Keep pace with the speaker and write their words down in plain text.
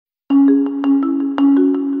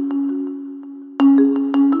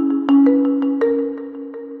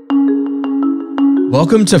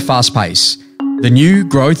Welcome to Fast Pace, the new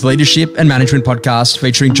growth, leadership and management podcast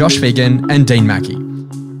featuring Josh Phegan and Dean Mackie.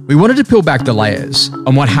 We wanted to peel back the layers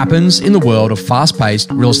on what happens in the world of fast-paced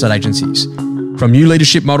real estate agencies, from new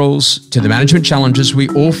leadership models to the management challenges we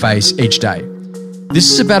all face each day.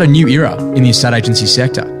 This is about a new era in the estate agency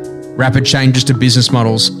sector. Rapid changes to business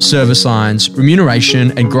models, service lines,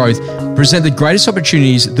 remuneration and growth present the greatest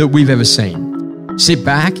opportunities that we've ever seen. Sit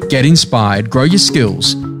back, get inspired, grow your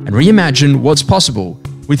skills, and reimagine what's possible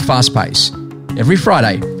with Fast Pace. Every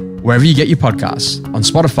Friday, wherever you get your podcasts, on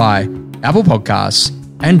Spotify, Apple Podcasts,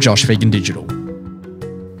 and Josh Phegan Digital.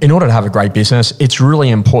 In order to have a great business, it's really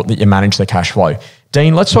important that you manage the cash flow.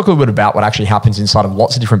 Dean, let's talk a little bit about what actually happens inside of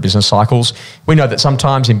lots of different business cycles. We know that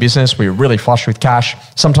sometimes in business, we're really flush with cash.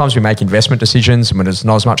 Sometimes we make investment decisions when there's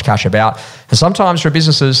not as much cash about. And sometimes for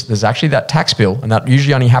businesses, there's actually that tax bill, and that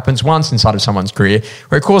usually only happens once inside of someone's career,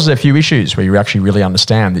 where it causes a few issues where you actually really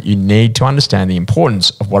understand that you need to understand the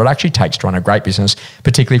importance of what it actually takes to run a great business,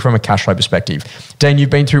 particularly from a cash flow perspective. Dean, you've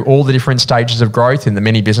been through all the different stages of growth in the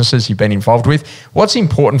many businesses you've been involved with. What's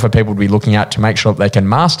important for people to be looking at to make sure that they can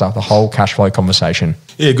master the whole cash flow conversation?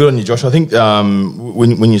 Yeah, good on you, Josh. I think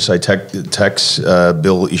when you say tax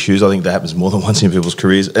bill issues, I think that happens more than once in people's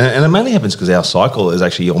careers. And it mainly happens because our cycle is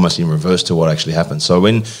actually almost in reverse to what actually happens. So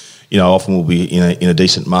when, often we'll be in a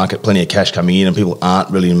decent market, plenty of cash coming in, and people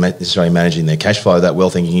aren't really necessarily managing their cash flow that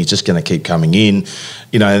well, thinking it's just going to keep coming in.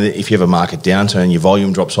 If you have a market downturn, your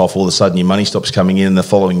volume drops off, all of a sudden your money stops coming in the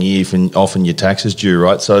following year, often your tax is due,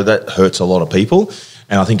 right? So that hurts a lot of people.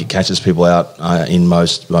 And I think it catches people out in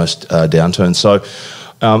most downturns. So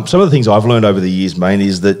some of the things I've learned over the years mainly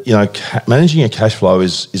is that managing a cash flow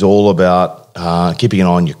is all about keeping an eye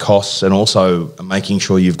on your costs and also making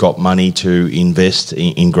sure you've got money to invest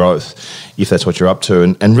in growth, if that's what you're up to,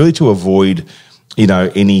 and really to avoid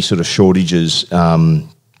any sort of shortages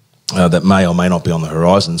that may or may not be on the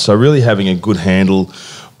horizon. So really having a good handle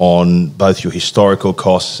on both your historical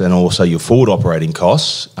costs and also your forward operating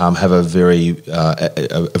costs have a very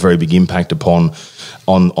big impact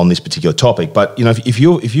on this particular topic. But if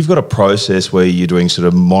you've got a process where you're doing sort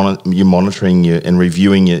of you're monitoring and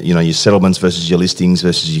reviewing your settlements versus your listings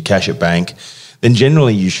versus your cash at bank, then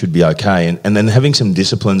generally you should be okay. And then having some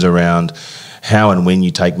disciplines around how and when you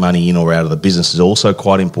take money in or out of the business is also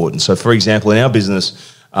quite important. So, for example, in our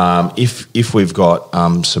business, if we've got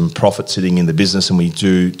some profit sitting in the business, and we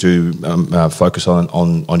do focus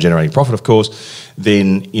on generating profit, of course,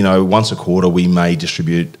 then once a quarter we may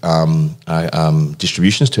distribute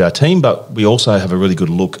distributions to our team, but we also have a really good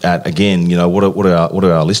look at, again, what do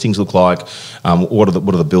our listings look like, what do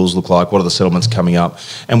the bills look like, what are the settlements coming up,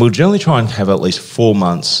 and we'll generally try and have at least 4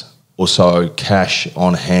 months or so cash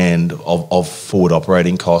on hand of forward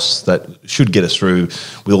operating costs that should get us through.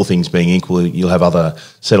 With all things being equal, you'll have other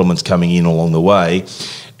settlements coming in along the way.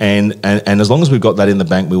 And as long as we've got that in the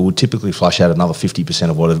bank, we will typically flush out another 50%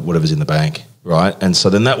 of whatever's in the bank, right? And so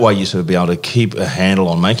then that way you sort of be able to keep a handle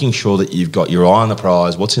on making sure that you've got your eye on the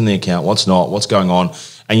prize, what's in the account, what's not, what's going on,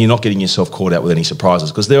 and you're not getting yourself caught out with any surprises,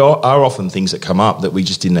 because there are often things that come up that we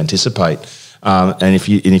just didn't anticipate. And if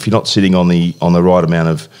you're not sitting on the right amount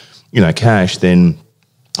of cash, then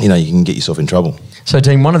you can get yourself in trouble. So,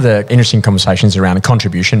 Dean, one of the interesting conversations around a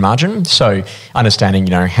contribution margin. So, understanding,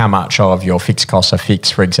 how much of your fixed costs are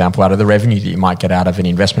fixed, for example, out of the revenue that you might get out of an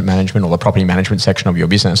investment management or the property management section of your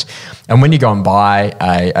business. And when you go and buy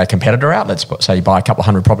a competitor out, let's say you buy a couple of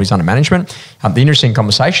hundred properties under management, the interesting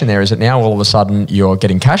conversation there is that now all of a sudden you're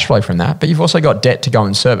getting cash flow from that, but you've also got debt to go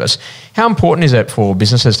and service. How important is it for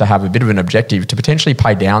businesses to have a bit of an objective to potentially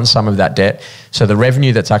pay down some of that debt, so the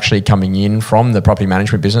revenue that's actually coming in from the property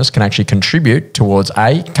management business can actually contribute towards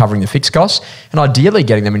covering the fixed costs, and ideally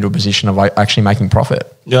getting them into a position of actually making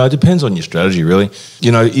profit? Yeah, it depends on your strategy, really.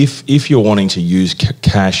 If you're wanting to use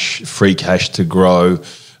free cash to grow,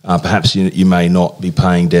 perhaps you may not be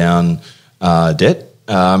paying down debt.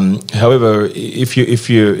 However, if you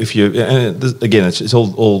again, it's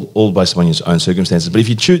all based on your own circumstances. But if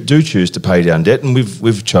you do choose to pay down debt, and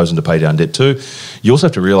we've chosen to pay down debt too, you also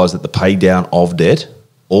have to realise that the pay down of debt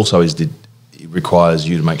also requires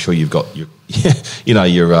you to make sure you've got your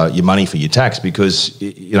money for your tax, because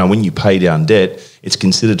when you pay down debt, it's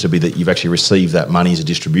considered to be that you've actually received that money as a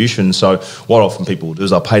distribution. So what often people will do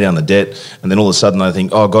is they'll pay down the debt, and then all of a sudden they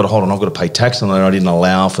think, oh God, hold on, I've got to pay tax, and I didn't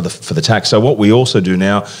allow for the tax. So what we also do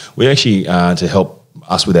now, we actually to help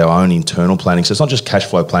us with our own internal planning. So it's not just cash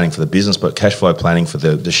flow planning for the business, but cash flow planning for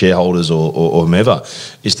the shareholders or whomever,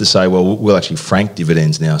 is to say, well, we'll actually frank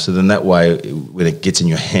dividends now. So then that way, when it gets in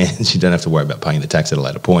your hands, you don't have to worry about paying the tax at a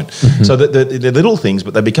later point. Mm-hmm. So the little things,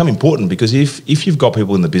 but they become important, because if you've got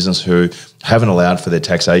people in the business who haven't allowed for their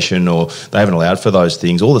taxation, or they haven't allowed for those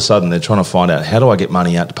things, all of a sudden they're trying to find out, how do I get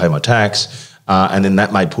money out to pay my tax? And then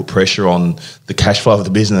that may put pressure on the cash flow of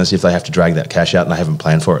the business if they have to drag that cash out and they haven't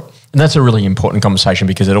planned for it. And that's a really important conversation,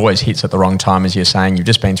 because it always hits at the wrong time. As you're saying, you've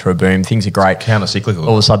just been through a boom, things are great. Counter-cyclical.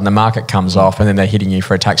 All of a sudden the market comes off, and then they're hitting you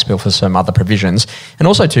for a tax bill for some other provisions. And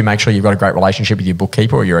also to make sure you've got a great relationship with your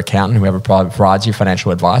bookkeeper or your accountant, whoever provides you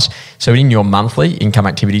financial advice. So in your monthly income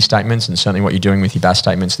activity statements, and certainly what you're doing with your BAS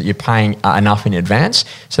statements, that you're paying enough in advance,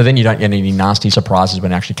 so then you don't get any nasty surprises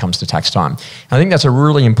when it actually comes to tax time. And I think that's a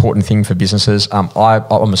really important thing for businesses. I'm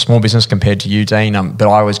a small business compared to you, Dean, but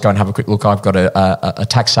I always go and have a quick look. I've got a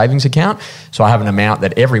tax savings account. So I have an amount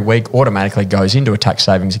that every week automatically goes into a tax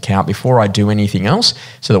savings account before I do anything else,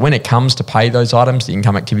 so that when it comes to pay those items, the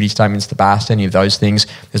income activity statements, the BAS, any of those things,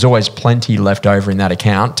 there's always plenty left over in that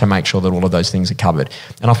account to make sure that all of those things are covered.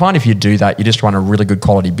 And I find if you do that, you just run a really good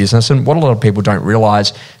quality business. And what a lot of people don't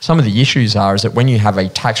realise, some of the issues are, is that when you have a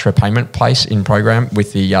tax repayment place in program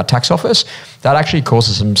with the tax office, that actually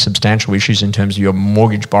causes some substantial issues in terms of your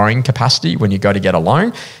mortgage borrowing capacity when you go to get a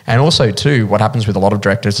loan. And also too, what happens with a lot of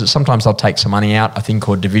directors is sometimes they'll take some money out, a thing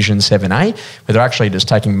called Division 7A, where they're actually just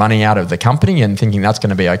taking money out of the company and thinking that's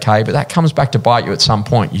going to be okay, but that comes back to bite you at some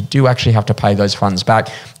point. You do actually have to pay those funds back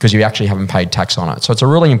because you actually haven't paid tax on it. So it's a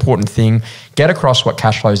really important thing. Get across what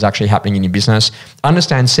cash flow is actually happening in your business.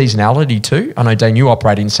 Understand seasonality too. I know, Dane, you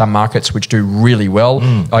operate in some markets which do really well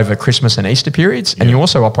over Christmas and Easter periods, and you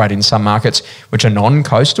also operate in some markets which are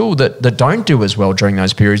non-coastal that don't do as well during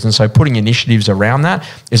those periods. And so putting initiatives around that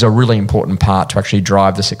is a really important part to actually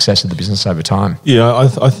drive the success of the business over time. Yeah,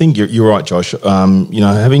 I think you're right, Josh.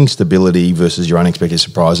 Having stability versus your unexpected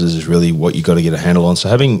surprises is really what you got to get a handle on. So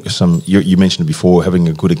having you mentioned it before, having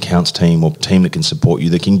a good accounts team or team that can support you,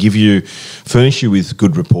 that can furnish you with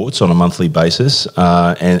good reports on a monthly basis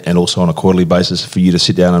and also on a quarterly basis for you to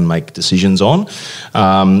sit down and make decisions on,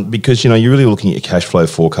 because you're really looking at your cash flow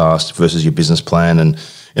forecast versus your business plan, and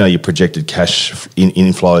your projected cash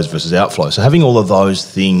inflows versus outflows. So having all of those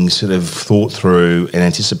things sort of thought through and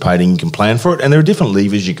anticipating, you can plan for it. And there are different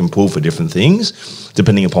levers you can pull for different things,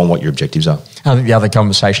 depending upon what your objectives are. I think the other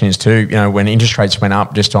conversation is too, when interest rates went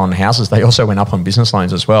up just on houses, they also went up on business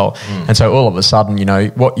loans as well. And so all of a sudden,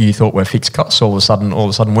 what you thought were fixed costs all of a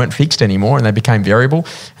sudden weren't fixed anymore, and they became variable.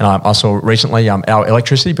 And I saw recently our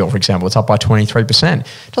electricity bill, for example, it's up by 23%. It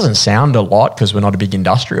doesn't sound a lot because we're not a big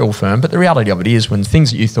industrial firm, but the reality of it is, when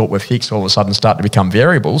things that you thought were fixed all of a sudden start to become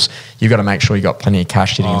variables, you've got to make sure you've got plenty of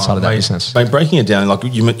cash sitting inside of that business. Mate, breaking it down, like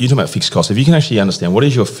you're talking about fixed costs, if you can actually understand what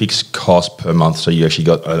is your fixed cost per month, so you actually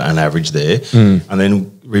got an average there, and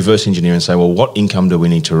then reverse engineer and say, well, what income do we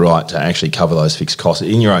need to write to actually cover those fixed costs?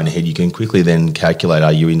 In your own head, you can quickly then calculate,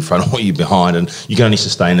 are you in front or are you behind? And you can only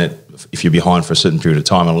sustain it if you're behind for a certain period of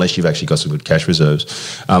time, unless you've actually got some good cash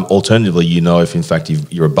reserves. Alternatively, if in fact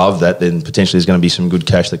you're above that, then potentially there's going to be some good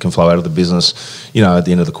cash that can flow out of the business, at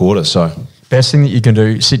the end of the quarter. So best thing that you can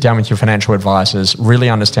do, sit down with your financial advisors, really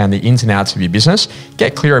understand the ins and outs of your business,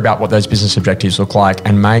 get clear about what those business objectives look like,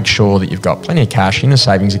 and make sure that you've got plenty of cash in a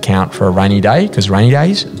savings account for a rainy day, because rainy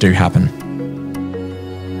days do happen.